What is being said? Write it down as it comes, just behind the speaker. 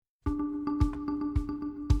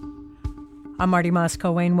I'm Marty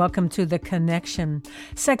Moss-Coane. Welcome to The Connection.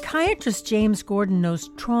 Psychiatrist James Gordon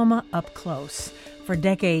knows trauma up close. For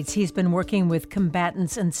decades, he's been working with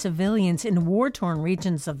combatants and civilians in war-torn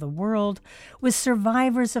regions of the world, with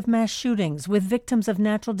survivors of mass shootings, with victims of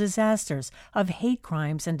natural disasters, of hate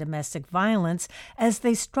crimes and domestic violence, as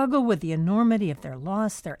they struggle with the enormity of their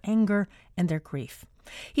loss, their anger, and their grief.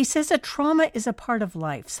 He says that trauma is a part of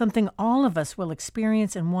life, something all of us will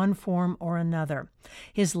experience in one form or another.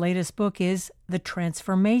 His latest book is The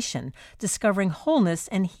Transformation, Discovering Wholeness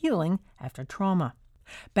and Healing After Trauma.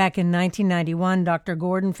 Back in 1991, Dr.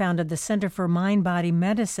 Gordon founded the Center for Mind-Body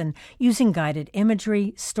Medicine, using guided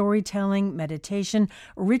imagery, storytelling, meditation,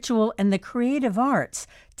 ritual, and the creative arts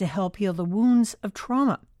to help heal the wounds of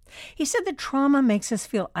trauma. He said that trauma makes us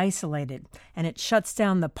feel isolated, and it shuts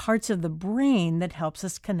down the parts of the brain that helps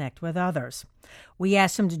us connect with others. We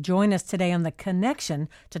asked him to join us today on The Connection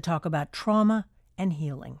to talk about trauma and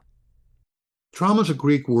healing. Trauma is a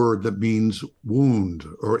Greek word that means wound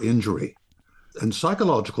or injury. And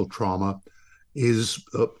psychological trauma is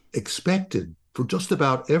expected for just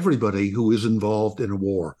about everybody who is involved in a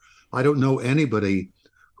war. I don't know anybody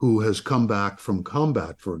who has come back from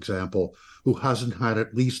combat, for example, who hasn't had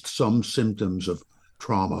at least some symptoms of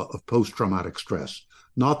trauma, of post-traumatic stress.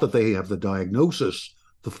 Not that they have the diagnosis,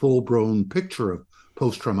 the full-blown picture of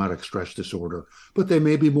post-traumatic stress disorder, but they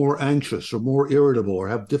may be more anxious or more irritable or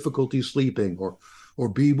have difficulty sleeping or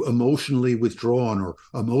be emotionally withdrawn or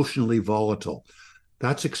emotionally volatile.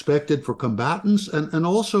 That's expected for combatants, and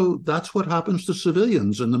also that's what happens to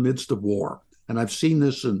civilians in the midst of war. And I've seen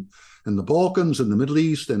this in the Balkans, in the Middle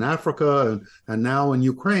East, in Africa, and now in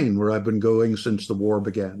Ukraine, where I've been going since the war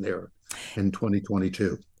began there in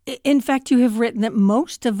 2022. In fact, you have written that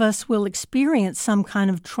most of us will experience some kind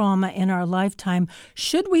of trauma in our lifetime.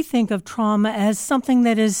 Should we think of trauma as something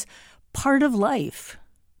that is part of life?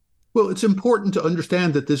 Well, it's important to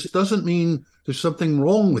understand that this doesn't mean there's something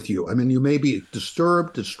wrong with you. I mean, you may be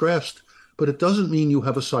disturbed, distressed, but it doesn't mean you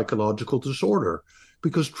have a psychological disorder,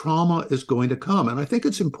 because trauma is going to come. And I think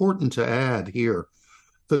it's important to add here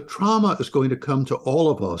that trauma is going to come to all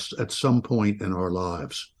of us at some point in our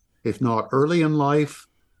lives. If not early in life,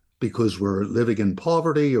 because we're living in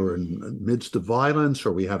poverty or in the midst of violence,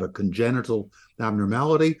 or we have a congenital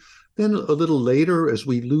abnormality, then a little later as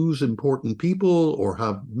we lose important people or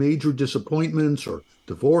have major disappointments or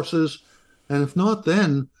divorces. And if not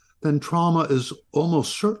then trauma is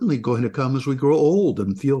almost certainly going to come as we grow old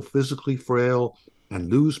and feel physically frail and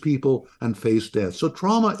lose people and face death. So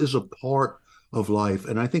trauma is a part of life.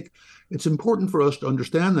 And I think it's important for us to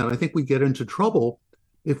understand that. I think we get into trouble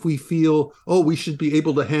if we feel, we should be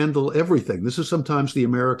able to handle everything. This is sometimes the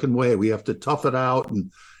American way. We have to tough it out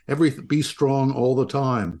and be strong all the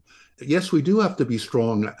time. Yes, we do have to be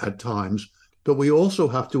strong at times, but we also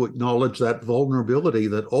have to acknowledge that vulnerability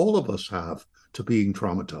that all of us have to being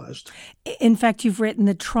traumatized. In fact, you've written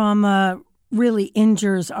that trauma really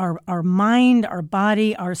injures our mind, our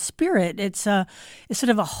body, our spirit. It's sort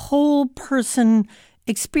of a whole person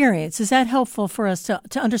experience. Is that helpful for us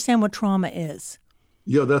to understand what trauma is?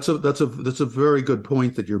 Yeah, that's a very good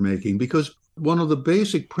point that you're making, because one of the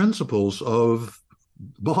basic principles of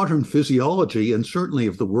modern physiology, and certainly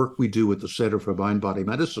of the work we do at the Center for Mind-Body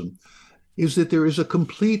Medicine, is that there is a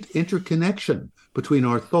complete interconnection between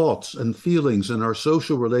our thoughts and feelings and our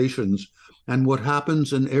social relations and what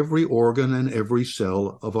happens in every organ and every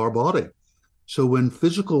cell of our body. So when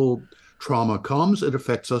physical trauma comes, it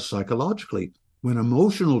affects us psychologically. When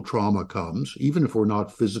emotional trauma comes, even if we're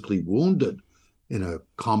not physically wounded in a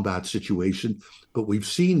combat situation, but we've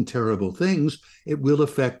seen terrible things, it will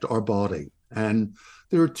affect our body. And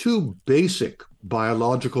there are two basic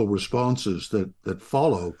biological responses that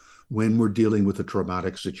follow when we're dealing with a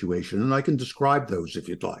traumatic situation. And I can describe those if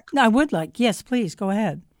you'd like. I would like. Yes, please, go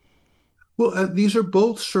ahead. Well, these are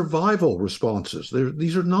both survival responses.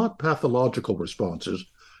 These are not pathological responses.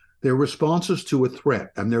 They're responses to a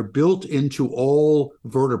threat, and they're built into all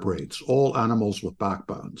vertebrates, all animals with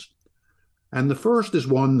backbones. And the first is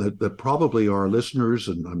one that probably our listeners,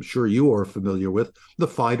 and I'm sure you are familiar with, the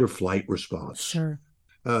fight or flight response. Sure.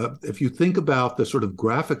 If you think about the sort of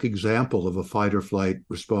graphic example of a fight or flight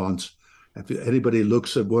response, if anybody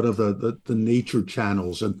looks at one of the nature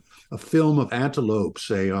channels and a film of antelope,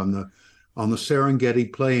 say on the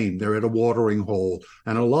Serengeti Plain, they're at a watering hole,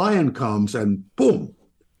 and a lion comes and boom,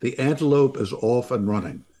 the antelope is off and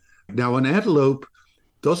running. Now, an antelope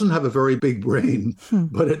doesn't have a very big brain,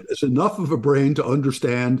 but it is enough of a brain to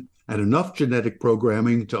understand, and enough genetic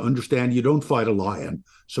programming to understand you don't fight a lion,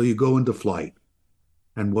 so you go into flight.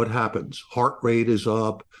 And what happens? Heart rate is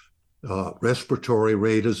up, respiratory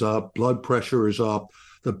rate is up, blood pressure is up,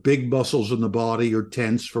 the big muscles in the body are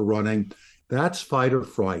tense for running. That's fight or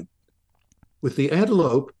flight. With the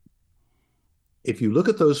antelope, if you look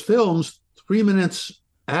at those films, 3 minutes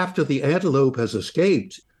after the antelope has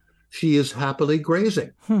escaped, she is happily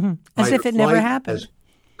grazing. As if it never happened. Has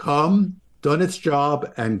come, done its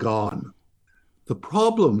job, and gone. The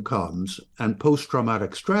problem comes, and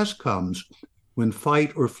post-traumatic stress comes, when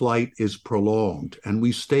fight or flight is prolonged, and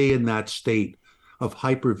we stay in that state of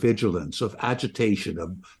hypervigilance, of agitation,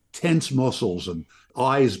 of tense muscles and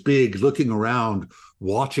eyes big, looking around,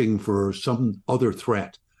 watching for some other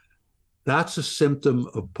threat. That's a symptom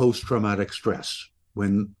of post-traumatic stress,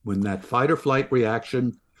 when that fight or flight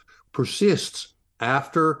reaction persists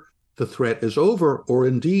after the threat is over, or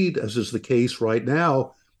indeed, as is the case right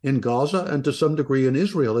now in Gaza and to some degree in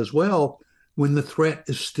Israel as well, when the threat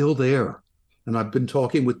is still there. And I've been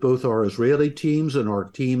talking with both our Israeli teams and our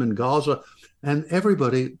team in Gaza, and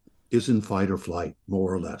everybody is in fight or flight,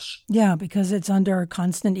 more or less. Yeah, because it's under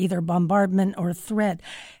constant either bombardment or threat.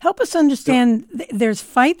 Help us understand, there's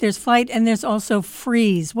fight, there's flight, and there's also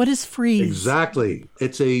freeze. What is freeze? Exactly.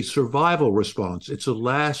 It's a survival response. It's a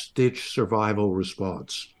last-ditch survival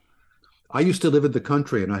response. I used to live in the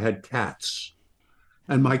country, and I had cats.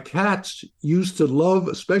 And my cats used to love,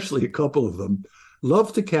 especially a couple of them,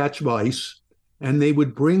 love to catch mice, and they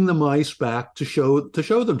would bring the mice back to show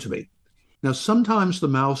them to me. Now, sometimes the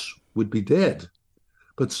mouse would be dead,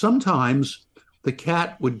 but sometimes the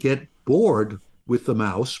cat would get bored with the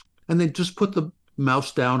mouse, and they'd just put the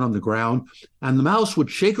mouse down on the ground, and the mouse would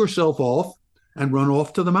shake herself off and run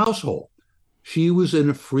off to the mouse hole. She was in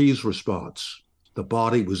a freeze response. The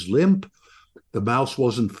body was limp. The mouse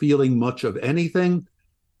wasn't feeling much of anything.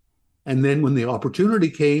 And then when the opportunity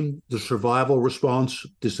came, the survival response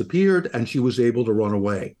disappeared, and she was able to run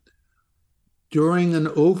away. During an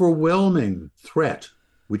overwhelming threat,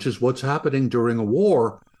 which is what's happening during a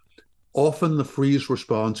war, often the freeze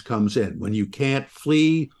response comes in. When you can't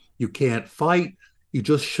flee, you can't fight, you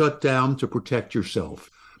just shut down to protect yourself.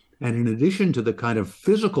 And in addition to the kind of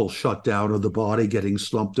physical shutdown of the body getting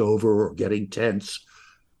slumped over or getting tense,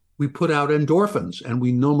 we put out endorphins and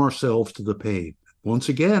we numb ourselves to the pain. Once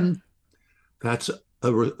again, that's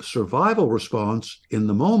a survival response in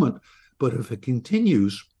the moment, but if it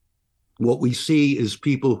continues, what we see is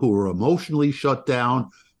people who are emotionally shut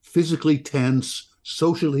down, physically tense,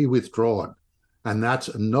 socially withdrawn. And that's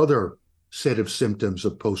another set of symptoms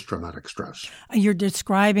of post-traumatic stress. You're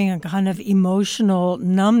describing a kind of emotional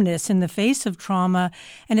numbness in the face of trauma.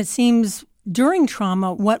 And it seems during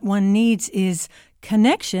trauma, what one needs is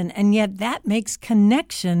connection. And yet that makes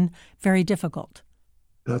connection very difficult.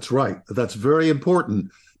 That's right. That's very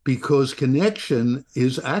important, because connection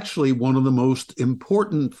is actually one of the most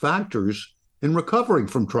important factors in recovering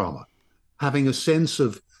from trauma. Having a sense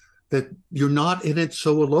of that you're not in it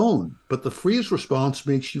so alone, but the freeze response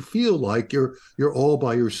makes you feel like you're all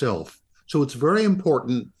by yourself. So it's very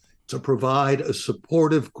important to provide a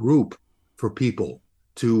supportive group for people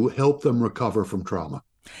to help them recover from trauma.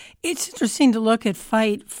 It's interesting to look at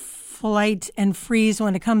fight, flight, and freeze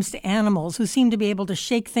when it comes to animals who seem to be able to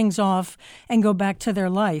shake things off and go back to their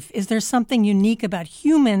life. Is there something unique about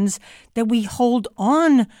humans that we hold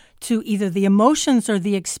on to, either the emotions or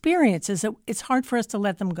the experiences, that it's hard for us to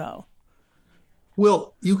let them go?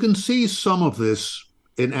 Well, you can see some of this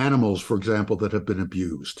in animals, for example, that have been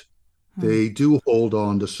abused. They do hold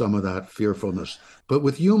on to some of that fearfulness. But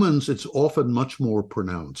with humans, it's often much more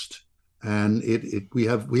pronounced. And we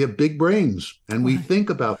have big brains, and we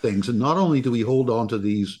think about things. And not only do we hold on to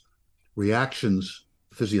these reactions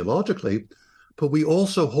physiologically, but we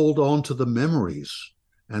also hold on to the memories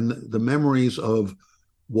and the memories of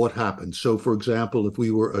what happened. So, for example, if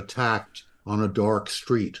we were attacked on a dark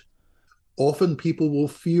street, often people will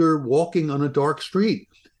fear walking on a dark street.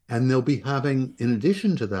 And they'll be having, in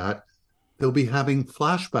addition to that, they'll be having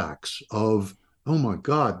flashbacks of, oh my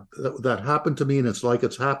God, that happened to me and it's like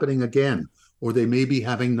it's happening again. Or they may be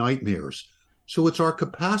having nightmares. So it's our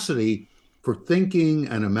capacity for thinking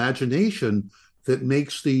and imagination that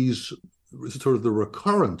makes these sort of the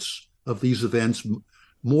recurrence of these events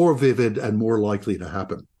more vivid and more likely to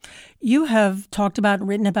happen. You have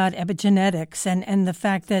written about epigenetics and the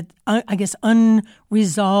fact that, I guess,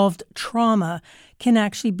 unresolved trauma can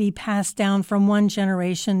actually be passed down from one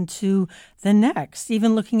generation to the next,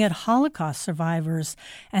 even looking at Holocaust survivors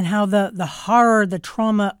and how the horror, the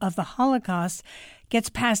trauma of the Holocaust gets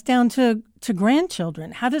passed down to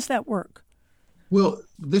grandchildren. How does that work? Well,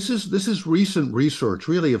 this is recent research,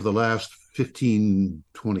 really, of the last 15,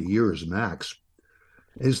 20 years max,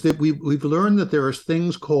 is that we've learned that there are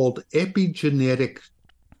things called epigenetic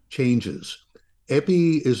changes.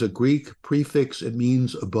 Epi is a Greek prefix. It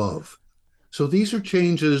means above. So these are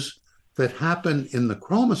changes that happen in the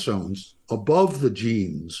chromosomes above the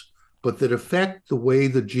genes, but that affect the way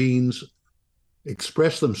the genes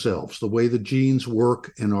express themselves, the way the genes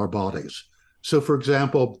work in our bodies. So, for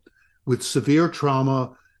example, with severe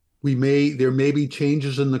trauma, there may be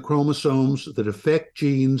changes in the chromosomes that affect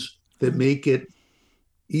genes that make it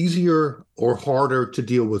easier or harder to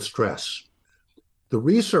deal with stress. The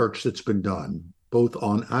research that's been done, both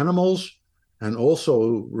on animals and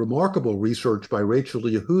also remarkable research by Rachel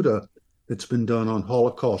Yehuda that's been done on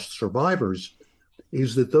Holocaust survivors,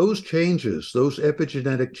 is that those changes, those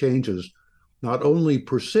epigenetic changes, not only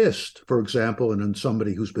persist, for example, in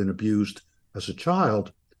somebody who's been abused as a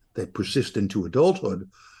child, they persist into adulthood,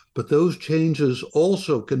 but those changes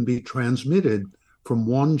also can be transmitted from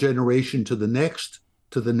one generation to the next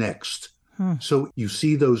to the next. So you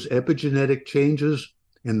see those epigenetic changes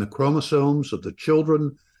in the chromosomes of the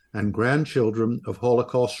children and grandchildren of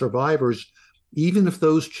Holocaust survivors, even if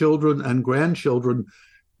those children and grandchildren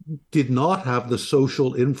did not have the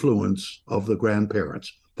social influence of the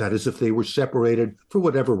grandparents. That is, if they were separated for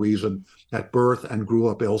whatever reason at birth and grew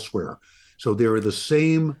up elsewhere. So there are the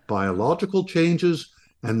same biological changes,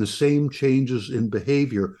 and the same changes in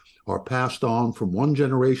behavior are passed on from one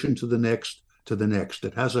generation to the next to the next.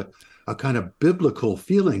 It has a kind of biblical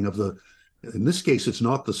feeling of in this case, it's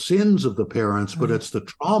not the sins of the parents, but it's the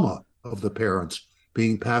trauma of the parents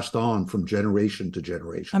being passed on from generation to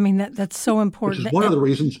generation. I mean, that's so important. Which is one of the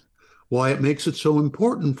reasons why it makes it so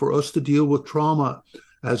important for us to deal with trauma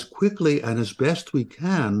as quickly and as best we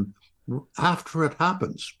can after it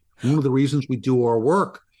happens. One of the reasons we do our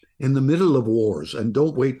work in the middle of wars and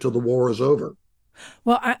don't wait till the war is over.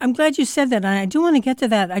 Well, I'm glad you said that. And I do want to get to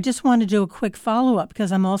that. I just want to do a quick follow-up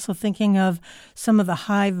because I'm also thinking of some of the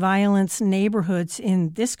high violence neighborhoods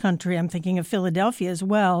in this country. I'm thinking of Philadelphia as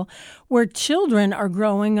well, where children are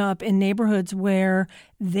growing up in neighborhoods where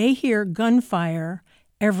they hear gunfire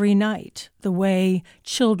every night, the way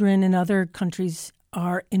children in other countries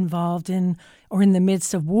are involved in or in the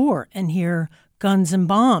midst of war and hear guns and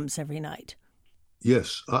bombs every night.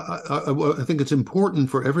 Yes, I think it's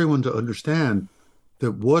important for everyone to understand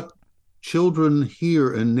that what children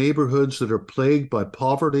here in neighborhoods that are plagued by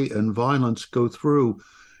poverty and violence go through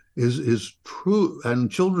is true. And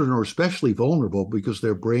children are especially vulnerable because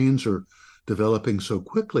their brains are developing so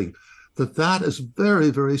quickly, that is very,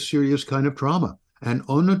 very serious kind of trauma. And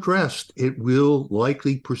unaddressed, it will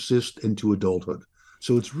likely persist into adulthood.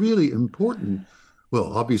 So it's really important.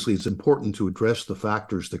 Well, obviously, it's important to address the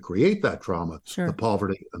factors that create that trauma, Sure. The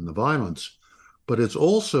poverty and the violence. But it's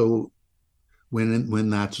also when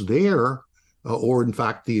that's there, or in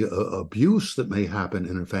fact, the abuse that may happen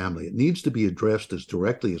in a family, it needs to be addressed as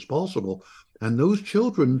directly as possible. And those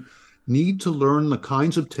children need to learn the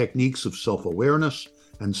kinds of techniques of self-awareness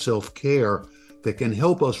and self-care that can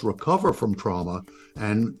help us recover from trauma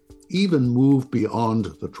and even move beyond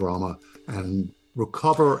the trauma and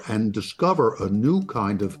recover and discover a new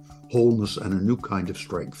kind of wholeness and a new kind of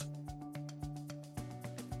strength.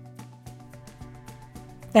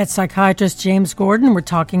 That's psychiatrist James Gordon. We're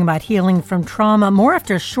talking about healing from trauma. More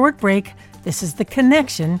after a short break. This is The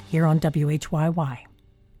Connection here on WHYY.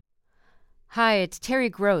 Hi, it's Terry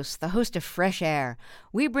Gross, the host of Fresh Air.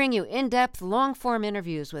 We bring you in-depth, long-form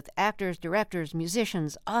interviews with actors, directors,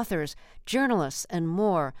 musicians, authors, journalists, and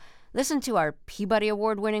more. Listen to our Peabody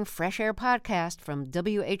Award-winning Fresh Air podcast from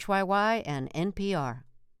WHYY and NPR.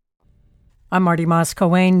 I'm Marty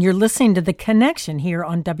Moss-Coane. You're listening to The Connection here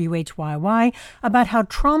on WHYY about how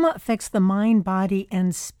trauma affects the mind, body,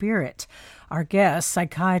 and spirit. Our guest,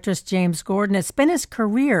 psychiatrist James Gordon, has spent his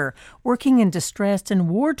career working in distressed and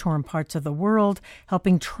war-torn parts of the world,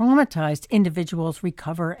 helping traumatized individuals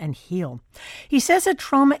recover and heal. He says that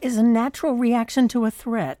trauma is a natural reaction to a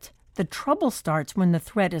threat. The trouble starts when the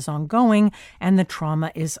threat is ongoing and the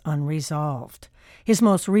trauma is unresolved. His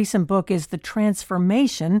most recent book is The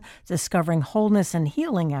Transformation, Discovering Wholeness and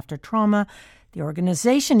Healing After Trauma. The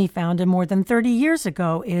organization he founded more than 30 years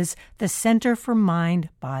ago is the Center for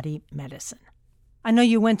Mind-Body Medicine. I know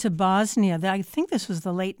you went to Bosnia. I think this was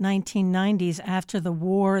the late 1990s after the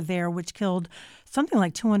war there, which killed something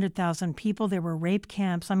like 200,000 people. There were rape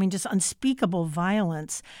camps. I mean, just unspeakable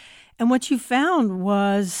violence. And what you found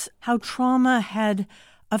was how trauma had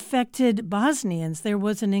affected Bosnians. There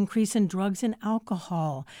was an increase in drugs and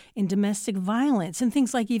alcohol, in domestic violence, and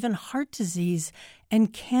things like even heart disease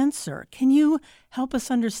and cancer. Can you help us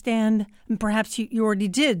understand, and perhaps you already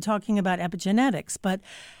did, talking about epigenetics, but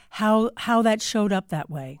how that showed up that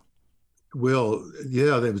way? Well,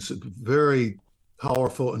 yeah, that was very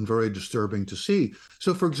powerful and very disturbing to see.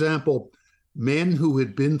 So, for example, men who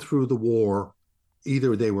had been through the war,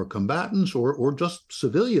 either they were combatants or just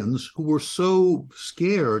civilians who were so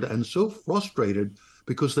scared and so frustrated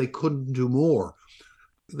because they couldn't do more.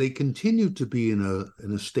 They continued to be in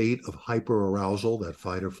a state of hyperarousal, that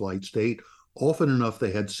fight or flight state. Often enough,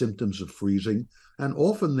 they had symptoms of freezing, and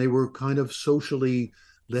often they were kind of socially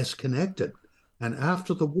less connected. And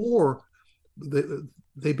after the war,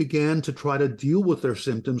 they began to try to deal with their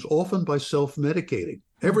symptoms, often by self-medicating.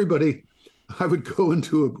 Everybody, I would go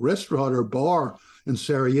into a restaurant or bar in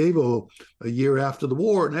Sarajevo a year after the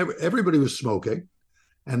war, and everybody was smoking,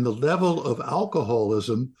 and the level of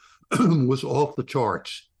alcoholism was off the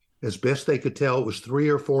charts. As best they could tell, it was 3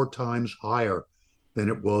 or 4 times higher than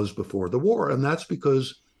it was before the war. And that's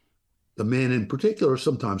because the men in particular,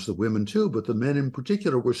 sometimes the women too, but the men in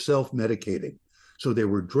particular were self-medicating. So they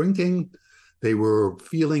were drinking, they were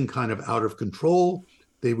feeling kind of out of control.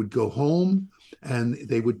 They would go home and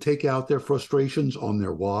they would take out their frustrations on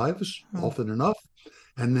their wives, often enough.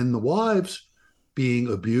 And then the wives,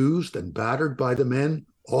 being abused and battered by the men,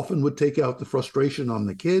 often would take out the frustration on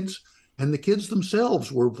the kids. And the kids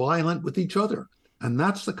themselves were violent with each other. And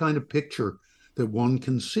that's the kind of picture that one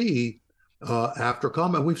can see after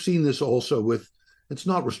combat. We've seen this also with, it's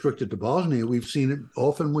not restricted to Bosnia, we've seen it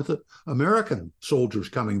often with American soldiers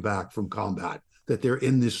coming back from combat, that they're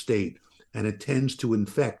in this state, and it tends to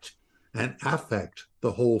infect and affect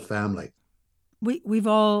the whole family. We've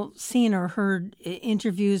all seen or heard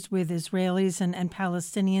interviews with Israelis and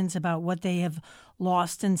Palestinians about what they have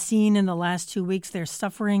lost and seen in the last 2 weeks. Their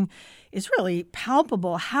suffering is really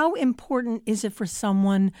palpable. How important is it for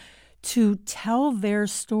someone to tell their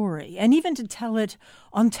story, and even to tell it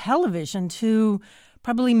on television to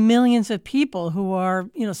probably millions of people who are,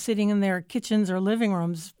 sitting in their kitchens or living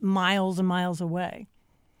rooms miles and miles away?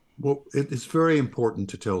 Well, it's very important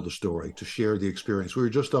to tell the story, to share the experience. We were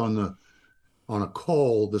just on a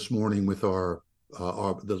call this morning with the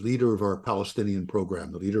leader of our Palestinian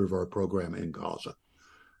program, the leader of our program in Gaza.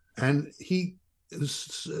 And he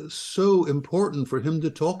is so important for him to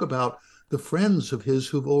talk about the friends of his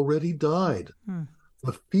who've already died,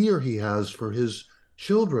 the fear he has for his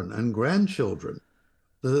children and grandchildren,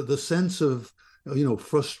 the sense of,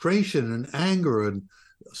 frustration and anger and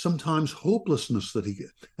sometimes hopelessness that he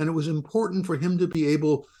gets. And it was important for him to be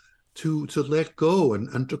able to let go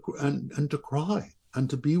and to cry and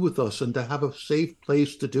to be with us and to have a safe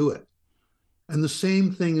place to do it. And the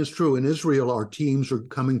same thing is true in Israel. Our teams are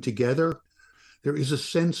coming together. There is a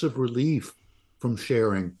sense of relief from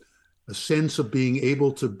sharing, a sense of being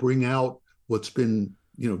able to bring out what's been,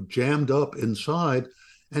 jammed up inside,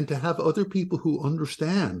 and to have other people who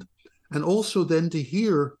understand, and also then to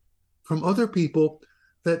hear from other people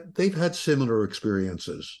that they've had similar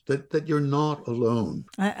experiences, that you're not alone.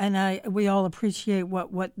 We all appreciate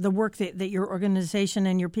what the work that your organization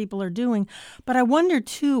and your people are doing. But I wonder,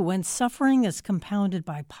 too, when suffering is compounded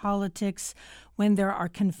by politics, when there are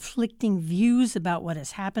conflicting views about what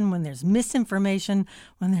has happened, when there's misinformation,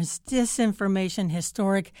 when there's disinformation,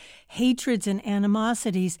 historic hatreds and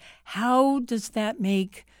animosities, how does that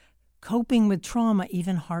make coping with trauma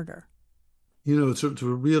even harder? It's a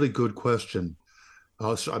really good question.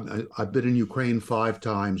 So I've been in Ukraine 5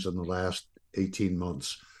 times in the last 18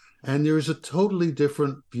 months, and there's a totally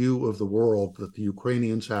different view of the world that the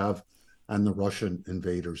Ukrainians have and the Russian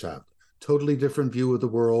invaders have. Totally different view of the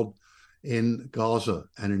world in Gaza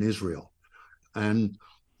and in Israel. And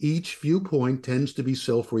each viewpoint tends to be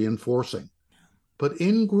self-reinforcing. But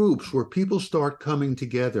in groups where people start coming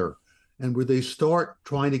together and where they start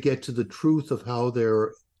trying to get to the truth of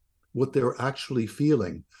what they're actually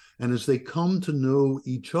feeling, and as they come to know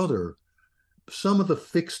each other, some of the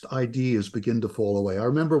fixed ideas begin to fall away. I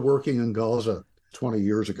remember working in Gaza 20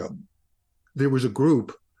 years ago. There was a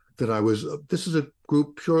group this is a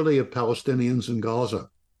group purely of Palestinians in Gaza.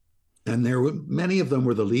 And many of them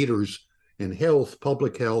were the leaders in health,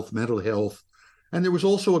 public health, mental health. And there was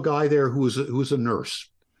also a guy there who was a nurse.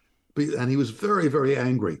 And he was very, very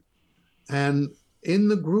angry. And in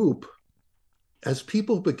the group, as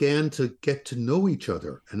people began to get to know each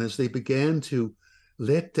other, and as they began to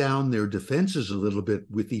let down their defenses a little bit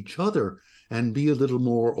with each other and be a little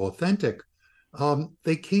more authentic,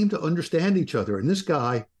 they came to understand each other. And this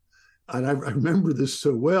guy, and I remember this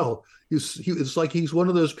so well, it's like he's one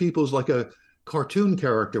of those people who's like a cartoon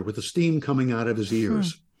character with the steam coming out of his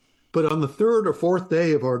ears. But on the 3rd or 4th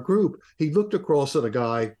day of our group, he looked across at a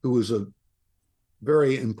guy who was a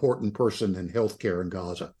very important person in healthcare in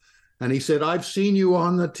Gaza. And he said, "I've seen you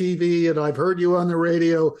on the TV and I've heard you on the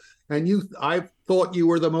radio, and I thought you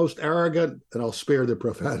were the most arrogant," and I'll spare the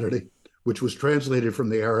profanity, which was translated from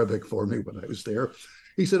the Arabic for me when I was there.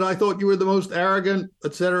 He said, I thought you were the most arrogant,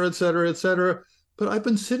 et cetera, et cetera, et cetera. But I've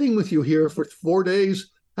been sitting with you here for 4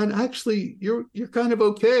 days, and actually you're kind of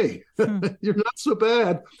okay. You're not so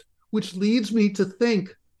bad, which leads me to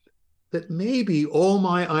think that maybe all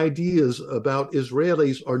my ideas about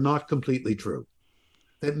Israelis are not completely true.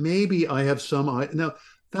 That maybe I have some... Now,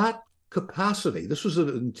 that capacity, this was an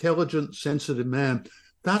intelligent, sensitive man,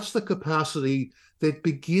 that's the capacity that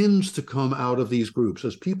begins to come out of these groups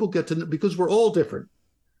as people get to know, because we're all different.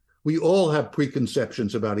 We all have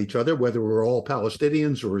preconceptions about each other, whether we're all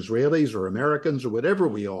Palestinians or Israelis or Americans or whatever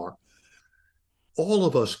we are. All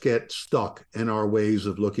of us get stuck in our ways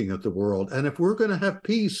of looking at the world. And if we're going to have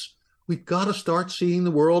peace, we've got to start seeing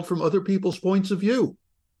the world from other people's points of view.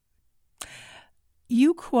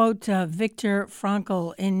 You quote Viktor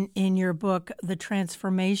Frankl in your book, The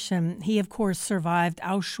Transformation. He, of course, survived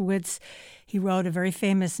Auschwitz. He wrote a very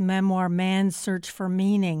famous memoir, Man's Search for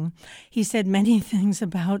Meaning. He said many things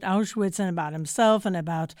about Auschwitz and about himself and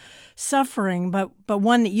about suffering, but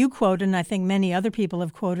one that you quote, and I think many other people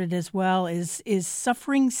have quoted as well, is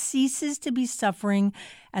suffering ceases to be suffering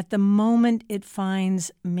at the moment it finds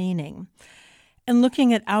meaning. And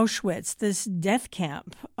looking at Auschwitz, this death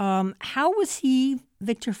camp, how was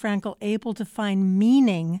Viktor Frankl, able to find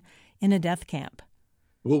meaning in a death camp?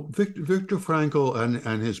 Well, Viktor Frankl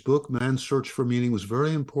and his book, Man's Search for Meaning, was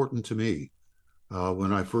very important to me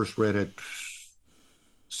when I first read it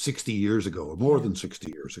 60 years ago, or more than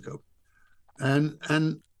 60 years ago.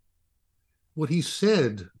 And what he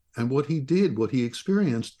said and what he did, what he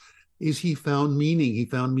experienced, is he found meaning. He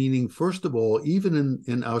found meaning, first of all, even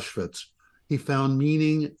in Auschwitz. He found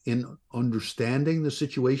meaning in understanding the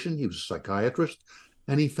situation. He was a psychiatrist,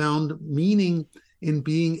 and he found meaning in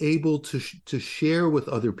being able to share with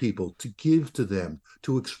other people, to give to them,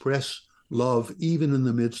 to express love, even in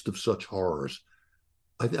the midst of such horrors.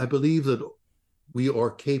 I believe that we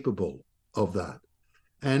are capable of that.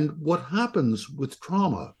 And what happens with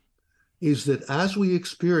trauma is that as we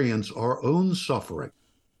experience our own suffering,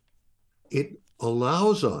 it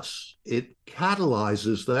allows us, it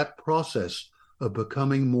catalyzes that process of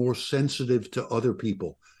becoming more sensitive to other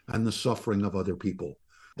people and the suffering of other people.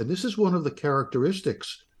 And this is one of the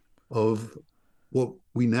characteristics of what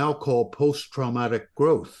we now call post-traumatic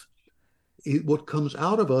growth. What comes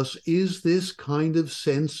out of us is this kind of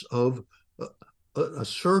sense of a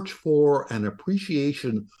search for an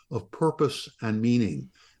appreciation of purpose and meaning,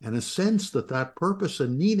 and a sense that that purpose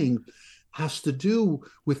and meaning has to do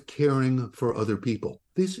with caring for other people.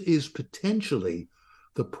 This is potentially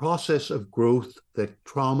the process of growth that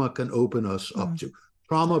trauma can open us up to.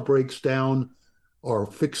 Trauma breaks down our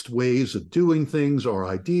fixed ways of doing things, our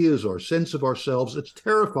ideas, our sense of ourselves. It's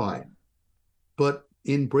terrifying. But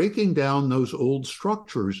in breaking down those old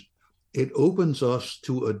structures, it opens us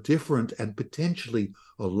to a different and potentially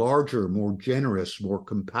a larger, more generous, more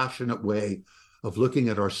compassionate way of looking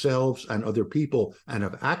at ourselves and other people and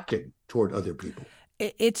of acting toward other people.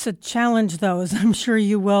 It's a challenge, though, as I'm sure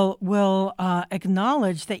you will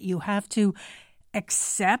acknowledge, that you have to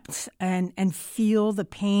accept and feel the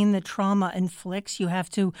pain that trauma inflicts. You have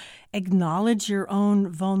to acknowledge your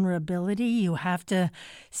own vulnerability. You have to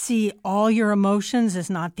see all your emotions as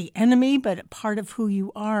not the enemy, but part of who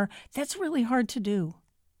you are. That's really hard to do.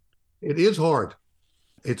 It is hard.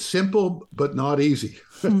 It's simple, but not easy.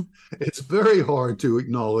 It's very hard to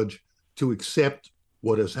acknowledge, to accept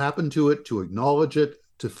what has happened to it, to acknowledge it,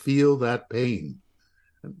 to feel that pain.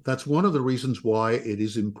 That's one of the reasons why it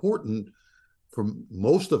is important for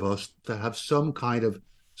most of us to have some kind of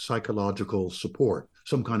psychological support,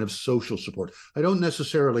 some kind of social support. I don't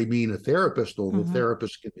necessarily mean a therapist, although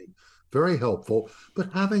therapists can be very helpful,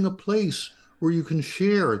 but having a place where you can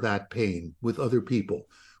share that pain with other people,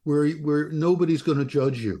 where nobody's going to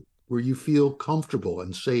judge you, where you feel comfortable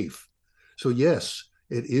and safe. So yes,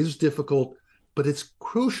 it is difficult, but it's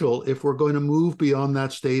crucial if we're going to move beyond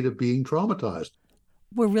that state of being traumatized.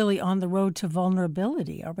 We're really on the road to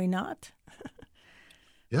vulnerability, are we not?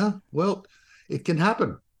 Yeah, well, it can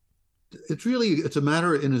happen. It's a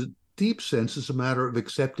matter, in a deep sense, it's a matter of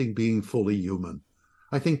accepting being fully human.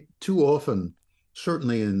 I think too often,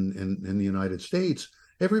 certainly in the United States,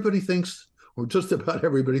 everybody thinks, or just about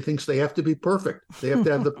everybody thinks, they have to be perfect. They have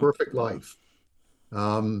to have the perfect life.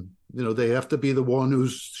 They have to be the one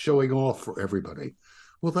who's showing off for everybody.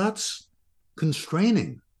 Well, that's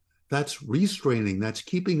constraining. That's restraining. That's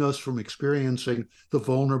keeping us from experiencing the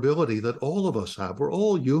vulnerability that all of us have. We're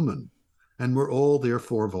all human, and we're all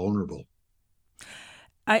therefore vulnerable.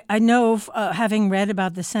 I know, having read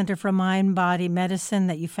about the Center for Mind-Body Medicine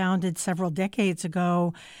that you founded several decades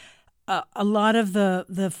ago, a lot of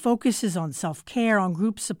the focus is on self-care, on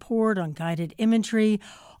group support, on guided imagery,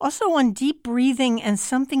 also on deep breathing and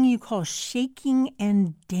something you call shaking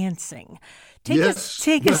and dancing. Take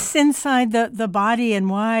us inside the body and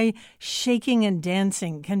why shaking and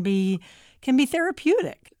dancing can be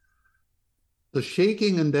therapeutic. The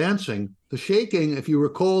shaking and dancing, the shaking, if you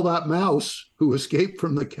recall that mouse who escaped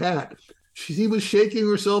from the cat, she was shaking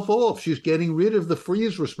herself off. She's getting rid of the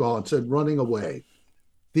freeze response and running away.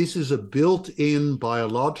 This is a built-in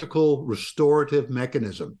biological restorative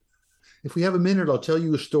mechanism. If we have a minute, I'll tell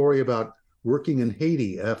you a story about working in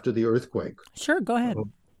Haiti after the earthquake. Sure, go ahead.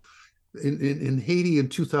 In Haiti in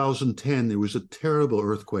 2010, there was a terrible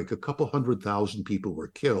earthquake. A couple 100,000 people were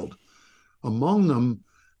killed. Among them,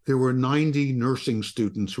 there were 90 nursing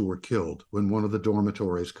students who were killed when one of the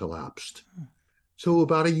dormitories collapsed. So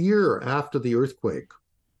about a year after the earthquake,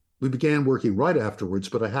 we began working right afterwards,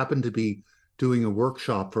 but I happened to be doing a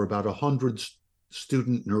workshop for about 100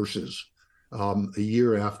 student nurses a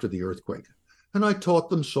year after the earthquake. And I taught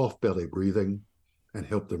them soft belly breathing and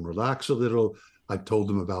helped them relax a little. I told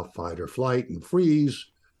them about fight or flight and freeze.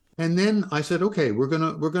 And then I said, okay, we're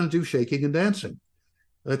gonna do shaking and dancing.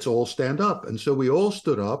 Let's all stand up. And so we all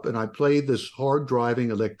stood up and I played this hard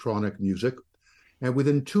driving electronic music. And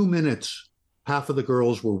within 2 minutes, half of the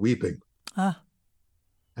girls were weeping.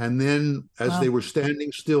 And then as they were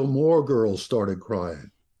standing still, more girls started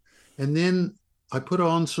crying. And then I put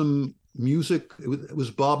on some music. It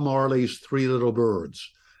was Bob Marley's Three Little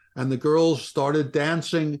Birds. And the girls started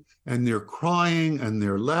dancing and they're crying and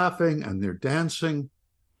they're laughing and they're dancing.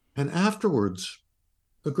 And afterwards,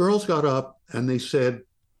 the girls got up and they said,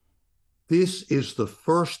 this is the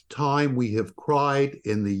first time we have cried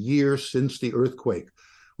in the year since the earthquake.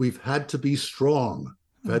 We've had to be strong.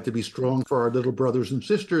 We've had to be strong for our little brothers and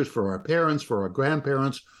sisters, for our parents, for our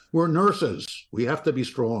grandparents. We're nurses. We have to be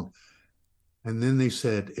strong. And then they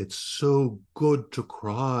said, it's so good to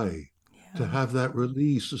cry, to have that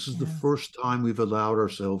release. This is the first time we've allowed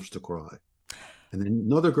ourselves to cry. And then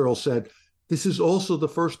another girl said, this is also the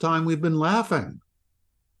first time we've been laughing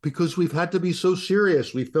because we've had to be so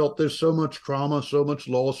serious. We felt there's so much trauma, so much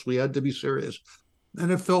loss. We had to be serious.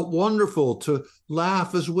 And it felt wonderful to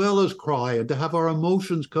laugh as well as cry and to have our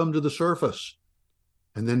emotions come to the surface.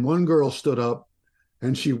 And then one girl stood up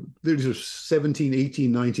and she was 17,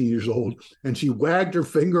 18, 19 years old. And she wagged her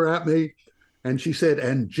finger at me and she said,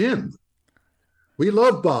 and Jim, we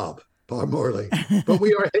love Bob Marley, but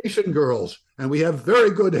we are Haitian girls and we have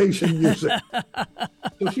very good Haitian music.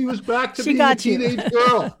 So she was back to being a teenage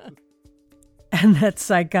girl. And that's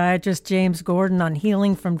psychiatrist James Gordon on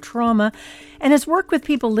healing from trauma and his work with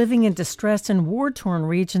people living in distressed and war-torn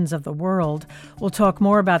regions of the world. We'll talk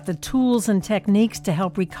more about the tools and techniques to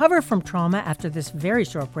help recover from trauma after this very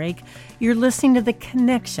short break. You're listening to The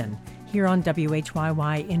Connection here on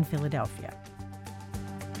WHYY in Philadelphia.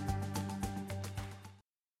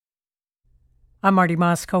 I'm Marty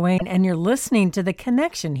Moss-Coane, and you're listening to The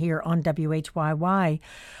Connection here on WHYY.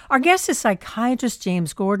 Our guest is psychiatrist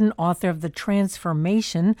James Gordon, author of The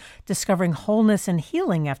Transformation, Discovering Wholeness and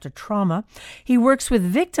Healing After Trauma. He works with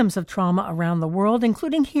victims of trauma around the world,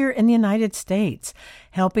 including here in the United States,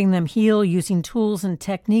 helping them heal using tools and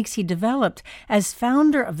techniques he developed as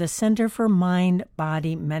founder of the Center for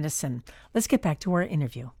Mind-Body Medicine. Let's get back to our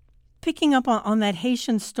interview. Picking up on that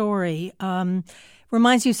Haitian story,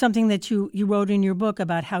 reminds you something that you wrote in your book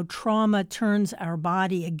about how trauma turns our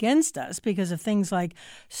body against us because of things like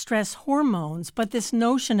stress hormones. But this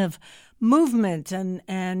notion of movement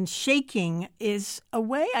and shaking is a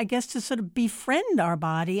way, I guess, to sort of befriend our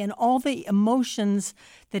body and all the emotions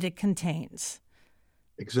that it contains.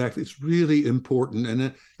 Exactly. It's really important.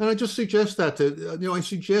 And I just suggest that I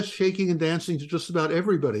suggest shaking and dancing to just about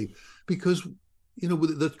everybody because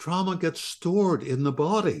the trauma gets stored in the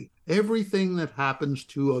body. Everything that happens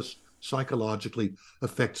to us psychologically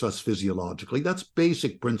affects us physiologically. That's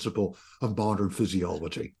basic principle of modern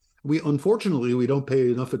physiology. Unfortunately, we don't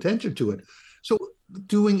pay enough attention to it. So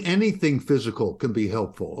doing anything physical can be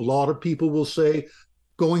helpful. A lot of people will say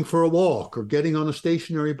going for a walk or getting on a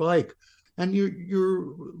stationary bike, and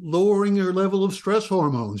you're lowering your level of stress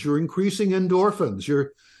hormones. You're increasing endorphins.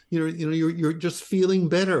 You're just feeling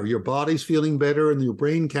better. Your body's feeling better and your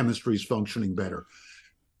brain chemistry is functioning better.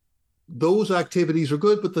 Those activities are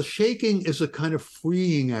good, but the shaking is a kind of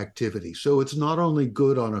freeing activity. So it's not only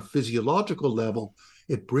good on a physiological level,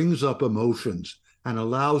 it brings up emotions and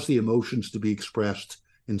allows the emotions to be expressed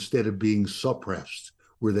instead of being suppressed,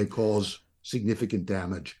 where they cause significant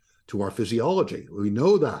damage to our physiology. We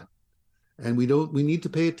know that, and we need to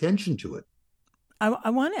pay attention to it. I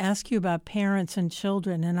want to ask you about parents and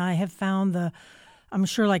children, and I have found I'm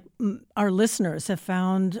sure like our listeners have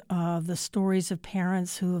found the stories of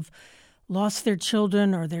parents who have lost their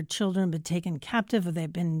children, or their children been taken captive, or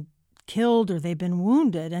they've been killed, or they've been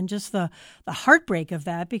wounded, and just the heartbreak of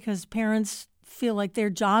that, because parents feel like their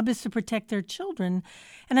job is to protect their children.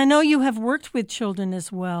 And I know you have worked with children as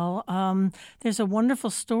well. There's a wonderful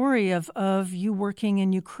story of you working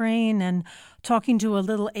in Ukraine and talking to a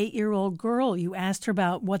little 8-year-old girl. You asked her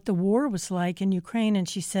about what the war was like in Ukraine, and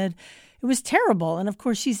she said it was terrible. And of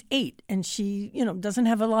course, she's 8, and she, doesn't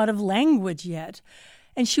have a lot of language yet.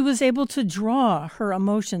 And she was able to draw her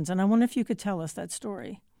emotions. And I wonder if you could tell us that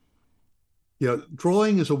story. Yeah,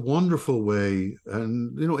 drawing is a wonderful way,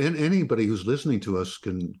 and anybody who's listening to us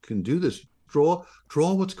can do this. Draw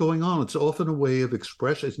what's going on. It's often a way of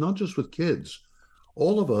expression. It's not just with kids.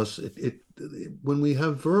 All of us, when we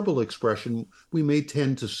have verbal expression, we may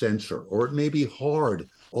tend to censor, or it may be hard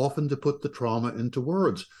often to put the trauma into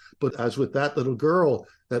words. But as with that little girl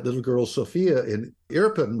Sophia in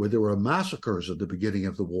Irpin, where there were massacres at the beginning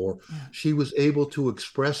of the war, she was able to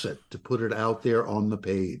express it, to put it out there on the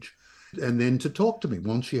page. And then to talk to me.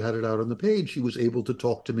 Once she had it out on the page, she was able to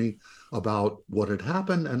talk to me about what had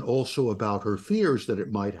happened, and also about her fears that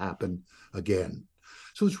it might happen again.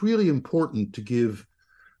 So it's really important to give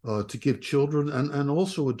children and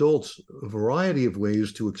also adults a variety of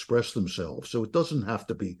ways to express themselves. So it doesn't have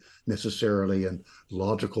to be necessarily in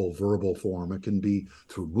logical verbal form. It can be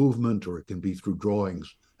through movement, or it can be through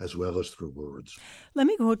drawings, as well as through words. Let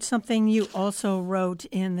me quote something you also wrote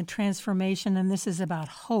in The Transformation, and this is about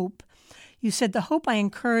hope. You said, "The hope I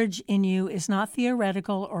encourage in you is not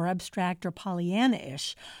theoretical or abstract or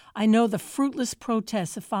Pollyanna-ish. I know the fruitless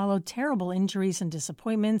protests have followed terrible injuries and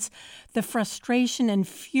disappointments, the frustration and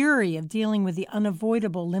fury of dealing with the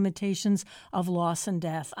unavoidable limitations of loss and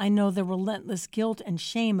death. I know the relentless guilt and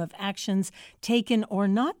shame of actions taken or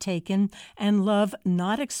not taken, and love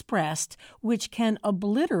not expressed, which can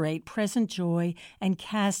obliterate present joy and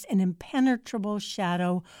cast an impenetrable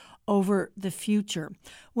shadow over the future."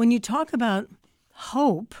 When you talk about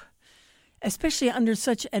hope, especially under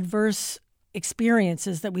such adverse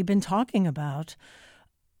experiences that we've been talking about,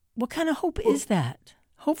 what kind of hope is that?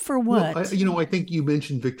 Hope for what? Well, I think you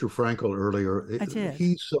mentioned Viktor Frankl earlier. I did.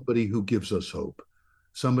 He's somebody who gives us hope.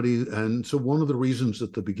 And so one of the reasons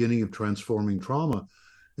at the beginning of Transforming Trauma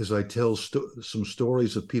is I tell some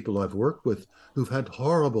stories of people I've worked with who've had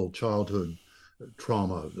horrible childhood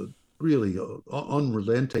trauma, really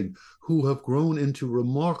unrelenting, who have grown into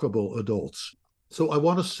remarkable adults. So I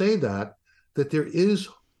want to say that there is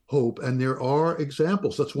hope, and there are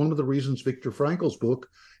examples. That's one of the reasons Viktor Frankl's book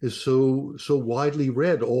is so widely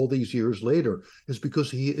read all these years later, is because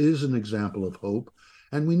he is an example of hope.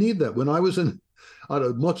 And we need that. When I was at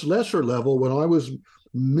a much lesser level, when I was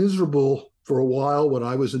miserable for a while, when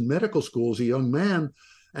I was in medical school as a young man,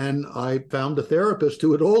 and I found a therapist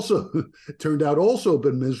who had also turned out also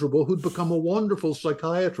been miserable, who'd become a wonderful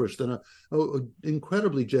psychiatrist and an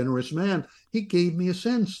incredibly generous man. He gave me a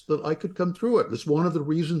sense that I could come through it. That's one of the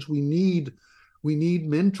reasons we need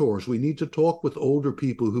mentors. We need to talk with older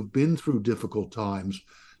people who've been through difficult times,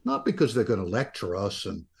 not because they're going to lecture us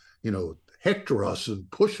and, hector us and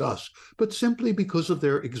push us, but simply because of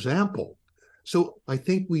their example. So I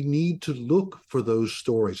think we need to look for those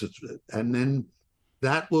stories, and then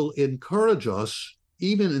that will encourage us,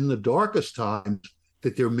 even in the darkest times,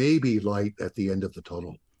 that there may be light at the end of the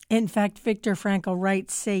tunnel. In fact, Viktor Frankl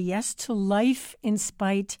writes, "Say yes to life in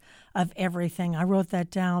spite of everything." I wrote that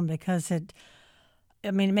down because it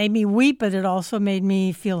made me weep, but it also made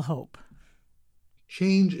me feel hope.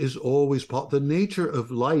 Change is always the nature of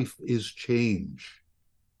life is change.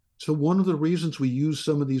 So one of the reasons we use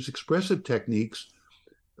some of these expressive techniques,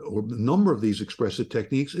 or a number of these expressive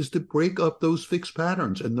techniques, is to break up those fixed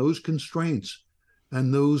patterns and those constraints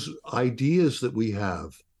and those ideas that we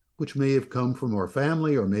have, which may have come from our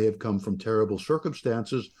family or may have come from terrible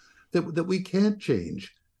circumstances, that we can't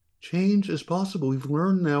change. Change is possible. We've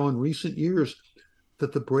learned now in recent years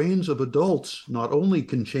that the brains of adults not only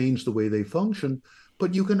can change the way they function,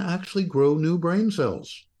 but you can actually grow new brain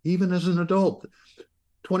cells, even as an adult.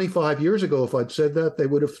 25 years ago, if I'd said that, they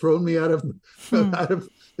would have thrown me out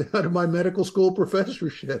of my medical school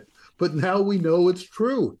professorship. But now we know it's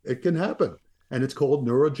true. It can happen. And it's called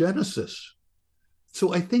neurogenesis.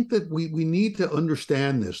 So I think that we need to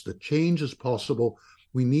understand this, that change is possible.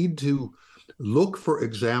 We need to look for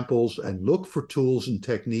examples and look for tools and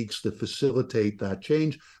techniques that facilitate that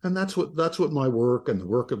change. And that's what my work and the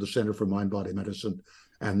work of the Center for Mind-Body Medicine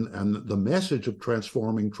and the message of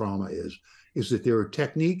Transforming Trauma is that there are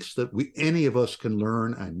techniques that any of us can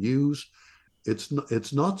learn and use. It's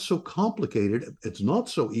not so complicated. It's not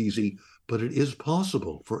so easy, but it is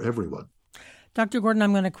possible for everyone. Dr. Gordon,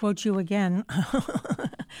 I'm going to quote you again.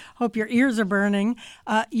 Hope your ears are burning.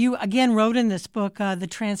 You again wrote in this book, The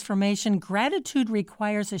Transformation, gratitude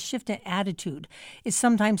requires a shift in attitude. It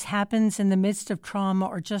sometimes happens in the midst of trauma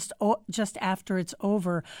or just after it's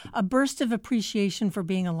over. A burst of appreciation for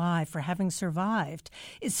being alive, for having survived.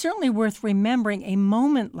 It's certainly worth remembering a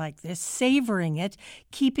moment like this, savoring it,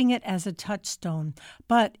 keeping it as a touchstone.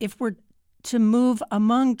 But if we're to move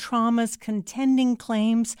among trauma's contending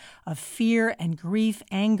claims of fear and grief,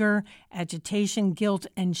 anger, agitation, guilt,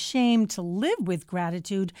 and shame, to live with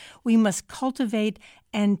gratitude, we must cultivate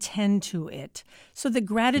and tend to it. So the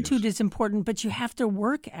gratitude is important, but you have to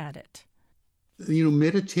work at it.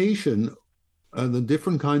 Meditation, the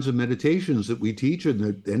different kinds of meditations that we teach and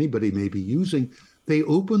that anybody may be using, they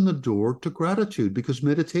open the door to gratitude, because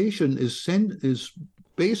meditation is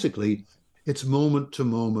basically it's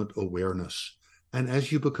moment-to-moment awareness. And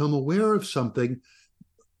as you become aware of something,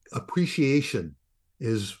 appreciation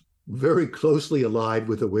is very closely allied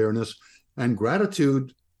with awareness, and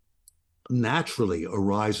gratitude naturally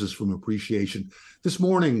arises from appreciation. This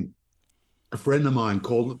morning, a friend of mine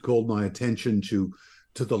called my attention to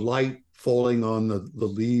the light falling on the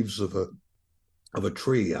leaves of a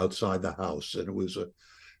tree outside the house, and it was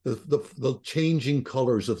the changing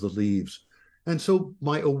colors of the leaves. And so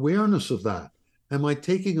my awareness of that and my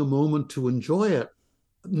taking a moment to enjoy it,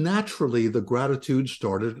 naturally the gratitude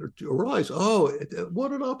started to arise. Oh,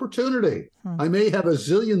 what an opportunity. I may have a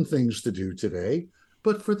zillion things to do today,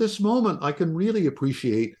 but for this moment, I can really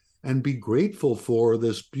appreciate and be grateful for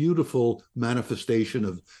this beautiful manifestation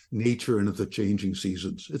of nature and of the changing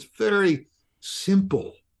seasons. It's very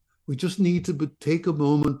simple. We just need to take a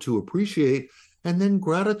moment to appreciate, and then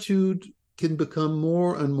gratitude can become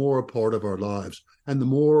more and more a part of our lives. And the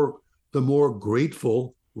more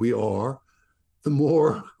grateful we are, the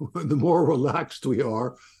more relaxed we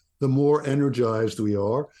are, the more energized we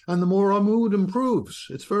are, and the more our mood improves.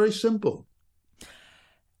 It's very simple.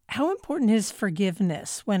 How important is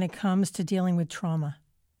forgiveness when it comes to dealing with trauma?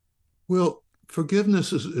 Well,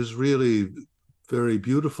 forgiveness is really very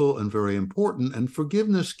beautiful and very important, and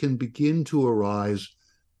forgiveness can begin to arise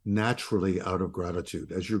naturally out of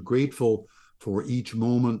gratitude. As you're grateful for each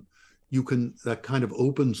moment, that kind of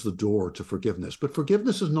opens the door to forgiveness. But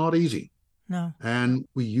forgiveness is not easy. No. And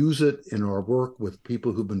we use it in our work with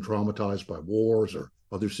people who've been traumatized by wars or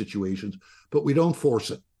other situations, but we don't force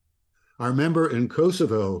it. I remember in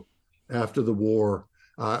Kosovo after the war,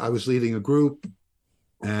 I was leading a group,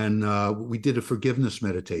 and we did a forgiveness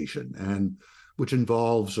meditation, which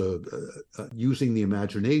involves using the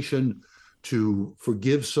imagination to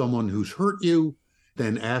forgive someone who's hurt you,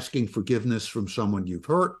 then asking forgiveness from someone you've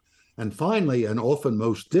hurt. And finally, and often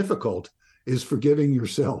most difficult, is forgiving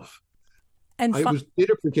yourself. And I did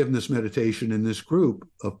a forgiveness meditation in this group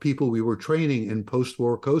of people we were training in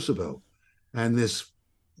post-war Kosovo. And this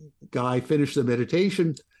guy finished the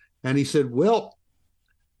meditation, and he said,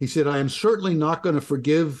 I am certainly not going to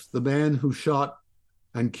forgive the man who shot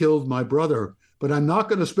and killed my brother, but I'm not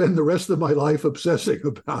going to spend the rest of my life obsessing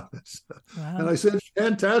about it. Wow. And I said,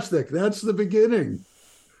 fantastic. That's the beginning.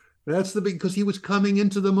 Because he was coming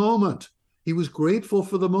into the moment. He was grateful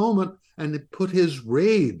for the moment, and it put his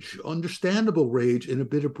rage, understandable rage, in a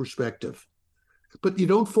bit of perspective. But you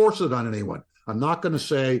don't force it on anyone. I'm not going to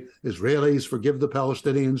say Israelis forgive the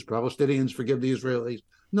Palestinians, Palestinians forgive the Israelis.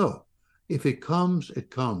 No. If it comes, it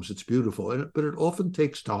comes. It's beautiful. But it often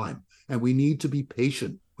takes time, and we need to be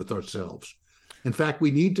patient with ourselves. In fact, we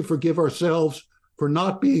need to forgive ourselves for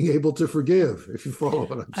not being able to forgive, if you follow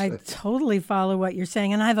what I'm saying. I totally follow what you're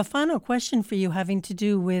saying. And I have a final question for you having to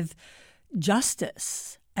do with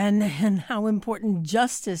justice and how important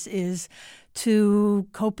justice is to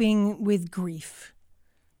coping with grief.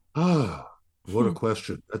 What a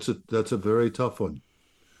question. That's a very tough one.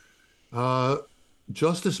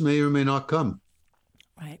 Justice may or may not come.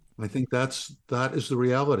 Right. I think that is the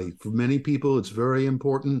reality. For many people, it's very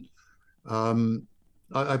important.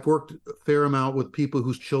 I've worked a fair amount with people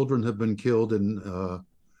whose children have been killed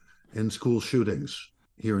in school shootings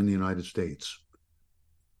here in the United States.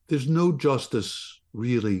 There's no justice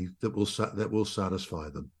really that will satisfy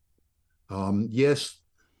them. Yes,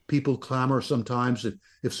 people clamor sometimes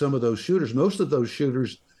if some of those shooters, most of those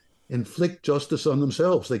shooters, inflict justice on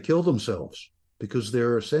themselves. They kill themselves because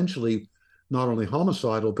they're essentially not only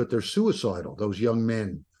homicidal, but they're suicidal, those young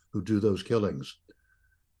men who do those killings.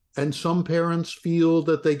 And some parents feel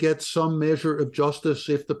that they get some measure of justice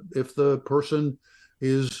if the person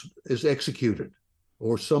is executed,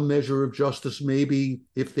 or some measure of justice maybe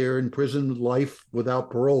if they're in prison life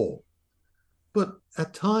without parole. But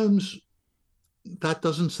at times, that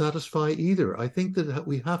doesn't satisfy either. I think that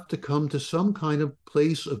we have to come to some kind of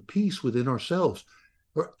place of peace within ourselves.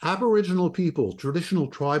 Aboriginal people, traditional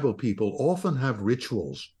tribal people, often have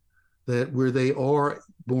rituals where they are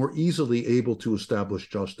more easily able to establish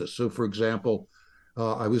justice. So, for example,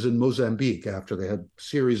 I was in Mozambique after they had a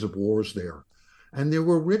series of wars there, and there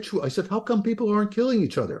were rituals. I said, how come people aren't killing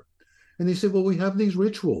each other? And they said, well, we have these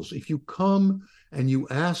rituals. If you come and you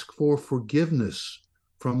ask for forgiveness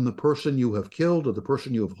from the person you have killed or the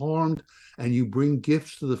person you have harmed, and you bring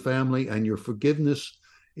gifts to the family, and your forgiveness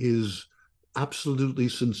is absolutely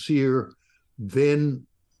sincere, then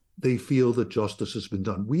they feel that justice has been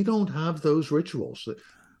done. We don't have those rituals.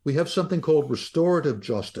 We have something called restorative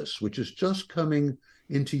justice, which is just coming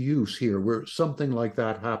into use here, where something like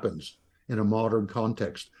that happens in a modern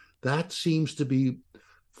context. That seems to be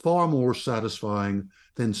far more satisfying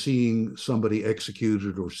than seeing somebody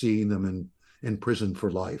executed or seeing them in prison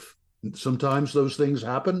for life. Sometimes those things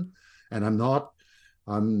happen, and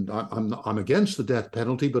I'm against the death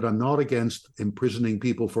penalty, but I'm not against imprisoning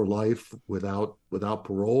people for life without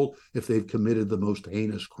parole if they've committed the most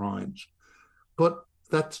heinous crimes. But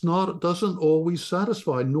doesn't always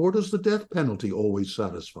satisfy, nor does the death penalty always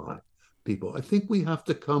satisfy people. I think we have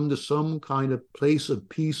to come to some kind of place of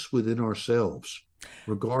peace within ourselves,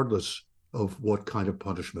 regardless of what kind of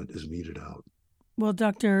punishment is meted out. Well,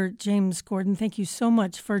 Dr. James Gordon, thank you so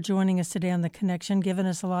much for joining us today on The Connection, giving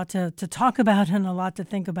us a lot to talk about and a lot to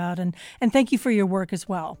think about. And thank you for your work as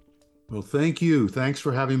well. Well, thank you. Thanks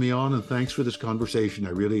for having me on, and thanks for this conversation. I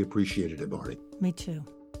really appreciated it, Marty. Me too.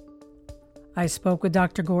 I spoke with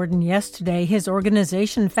Dr. Gordon yesterday. His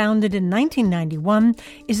organization, founded in 1991,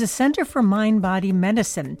 is a Center for Mind-Body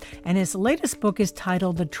Medicine, and his latest book is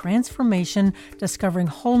titled The Transformation: Discovering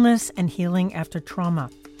Wholeness and Healing After Trauma.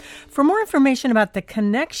 For more information about The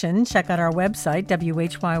Connection, check out our website,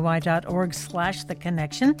 whyy.org/The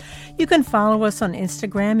Connection. You can follow us on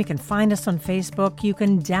Instagram. You can find us on Facebook. You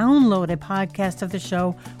can download a podcast of the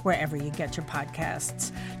show wherever you get your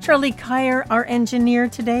podcasts. Charlie Kyer, our engineer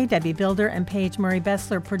today, Debbie Builder, and Paige Murray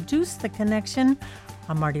Bessler produced The Connection.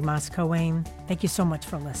 I'm Marty Moscoe-Wayne. Thank you so much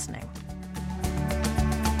for listening.